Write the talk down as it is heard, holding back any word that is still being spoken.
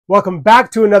Welcome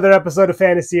back to another episode of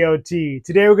Fantasy OT.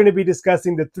 Today we're going to be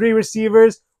discussing the three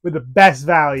receivers with the best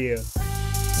value.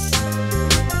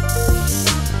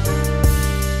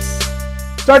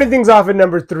 Starting things off at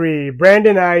number 3,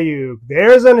 Brandon Aiyuk. The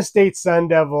Arizona State Sun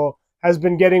Devil has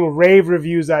been getting rave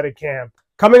reviews out of camp.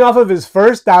 Coming off of his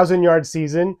first 1,000-yard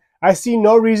season, I see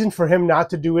no reason for him not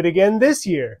to do it again this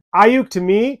year. Aiyuk, to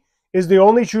me, is the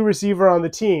only true receiver on the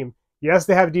team. Yes,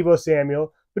 they have Deebo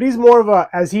Samuel, but he's more of a,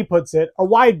 as he puts it, a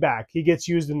wide back. He gets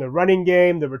used in the running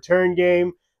game, the return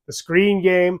game, the screen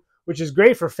game, which is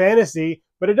great for fantasy,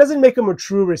 but it doesn't make him a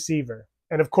true receiver.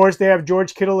 And of course, they have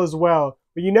George Kittle as well,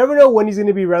 but you never know when he's going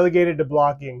to be relegated to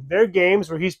blocking. There are games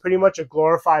where he's pretty much a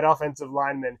glorified offensive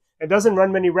lineman and doesn't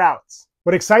run many routes.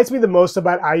 What excites me the most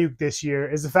about Aiyuk this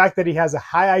year is the fact that he has a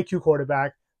high IQ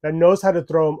quarterback that knows how to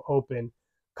throw him open,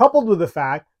 coupled with the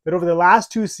fact that over the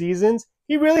last 2 seasons,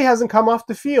 he really hasn't come off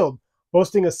the field,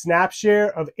 boasting a snap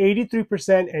share of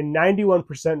 83% and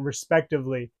 91%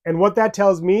 respectively. And what that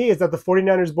tells me is that the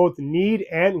 49ers both need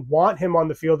and want him on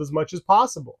the field as much as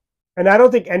possible. And I don't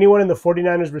think anyone in the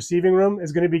 49ers receiving room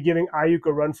is going to be giving Aiyuk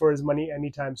a run for his money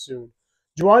anytime soon.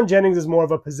 Jauan Jennings is more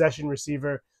of a possession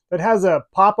receiver that has a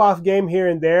pop-off game here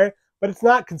and there, but it's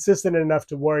not consistent enough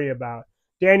to worry about.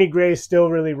 Danny Gray is still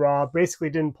really raw, basically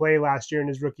didn't play last year in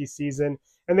his rookie season.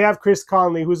 And they have Chris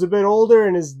Conley, who's a bit older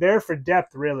and is there for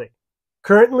depth, really.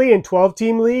 Currently in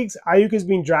 12-team leagues, Aiyuk is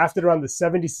being drafted around the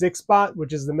 76th spot,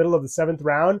 which is the middle of the 7th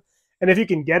round. And if you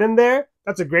can get him there,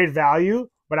 that's a great value,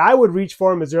 but I would reach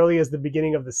for him as early as the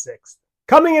beginning of the 6th.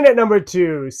 Coming in at number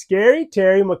 2, Scary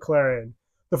Terry McLaurin.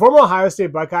 The former Ohio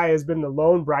State Buckeye has been the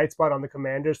lone bright spot on the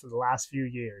Commanders for the last few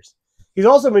years. He's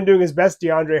also been doing his best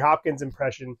DeAndre Hopkins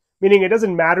impression, meaning it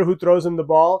doesn't matter who throws him the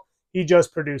ball, he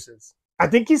just produces. I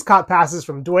think he's caught passes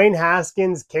from Dwayne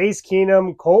Haskins, Case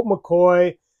Keenum, Colt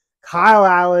McCoy, Kyle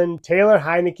Allen, Taylor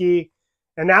Heineke,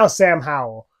 and now Sam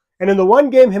Howell. And in the one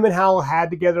game him and Howell had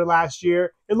together last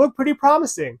year, it looked pretty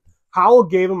promising. Howell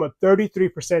gave him a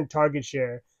 33% target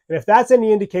share. And if that's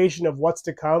any indication of what's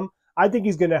to come, I think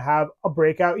he's going to have a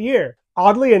breakout year.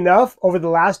 Oddly enough, over the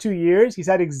last 2 years, he's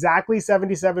had exactly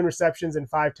 77 receptions and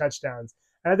 5 touchdowns.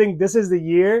 And I think this is the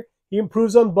year he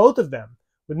improves on both of them.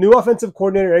 With new offensive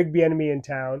coordinator Eric Bieniemy in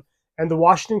town, and the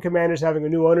Washington Commanders having a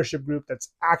new ownership group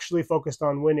that's actually focused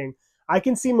on winning, I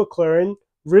can see McLaurin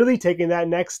really taking that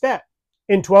next step.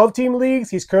 In 12-team leagues,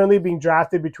 he's currently being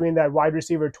drafted between that wide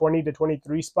receiver 20 to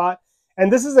 23 spot,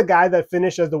 and this is a guy that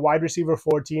finished as the wide receiver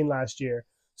 14 last year.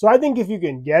 So I think if you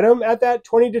can get him at that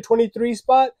 20 to 23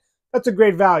 spot, that's a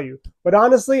great value. But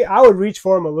honestly, I would reach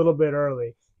for him a little bit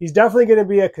early. He's definitely going to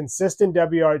be a consistent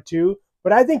WR2,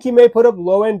 but I think he may put up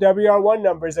low-end WR1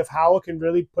 numbers if Howell can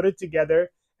really put it together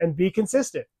and be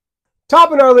consistent.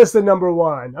 Topping our list at number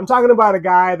 1, I'm talking about a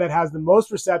guy that has the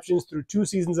most receptions through 2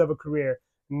 seasons of a career.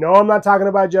 No, I'm not talking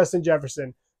about Justin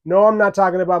Jefferson. No, I'm not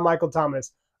talking about Michael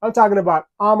Thomas. I'm talking about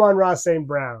Amon-Ra St.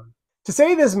 Brown. To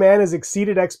say this man has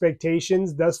exceeded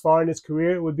expectations thus far in his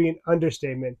career would be an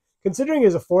understatement. Considering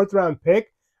he's a 4th-round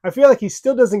pick, I feel like he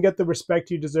still doesn't get the respect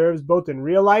he deserves both in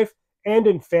real life and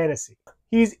in fantasy.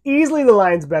 He's easily the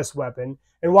Lions' best weapon,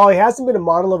 and while he hasn't been a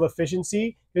model of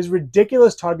efficiency, his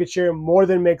ridiculous target share more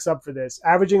than makes up for this,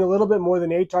 averaging a little bit more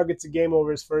than 8 targets a game over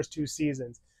his first 2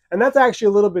 seasons. And that's actually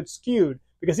a little bit skewed,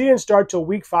 because he didn't start till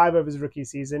week 5 of his rookie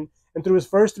season, and through his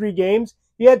first 3 games,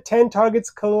 he had 10 targets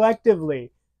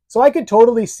collectively. So I could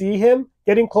totally see him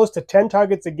getting close to 10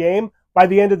 targets a game by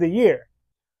the end of the year.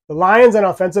 The Lions and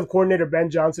offensive coordinator Ben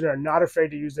Johnson are not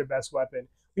afraid to use their best weapon.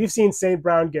 We've seen St.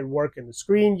 Brown get work in the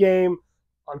screen game,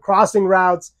 on crossing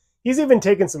routes. He's even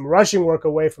taken some rushing work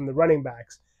away from the running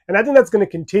backs, and I think that's going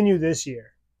to continue this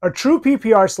year. A true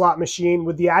PPR slot machine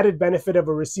with the added benefit of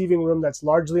a receiving room that's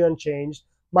largely unchanged,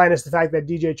 minus the fact that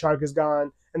DJ Chark is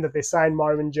gone and that they signed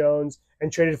Marvin Jones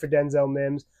and traded for Denzel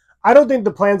Mims. I don't think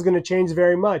the plan's going to change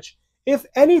very much. If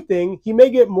anything, he may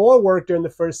get more work during the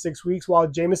first 6 weeks while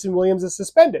Jameson Williams is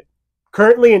suspended.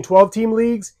 Currently in 12-team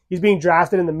leagues, he's being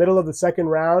drafted in the middle of the 2nd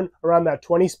round, around that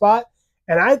 20 spot,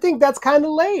 and I think that's kind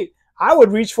of late. I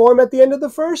would reach for him at the end of the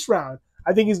 1st round.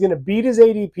 I think he's going to beat his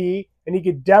ADP, and he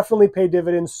could definitely pay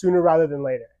dividends sooner rather than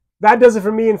later. That does it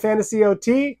for me in Fantasy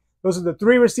OT. Those are the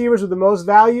 3 receivers with the most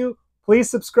value. Please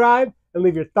subscribe and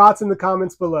leave your thoughts in the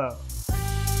comments below.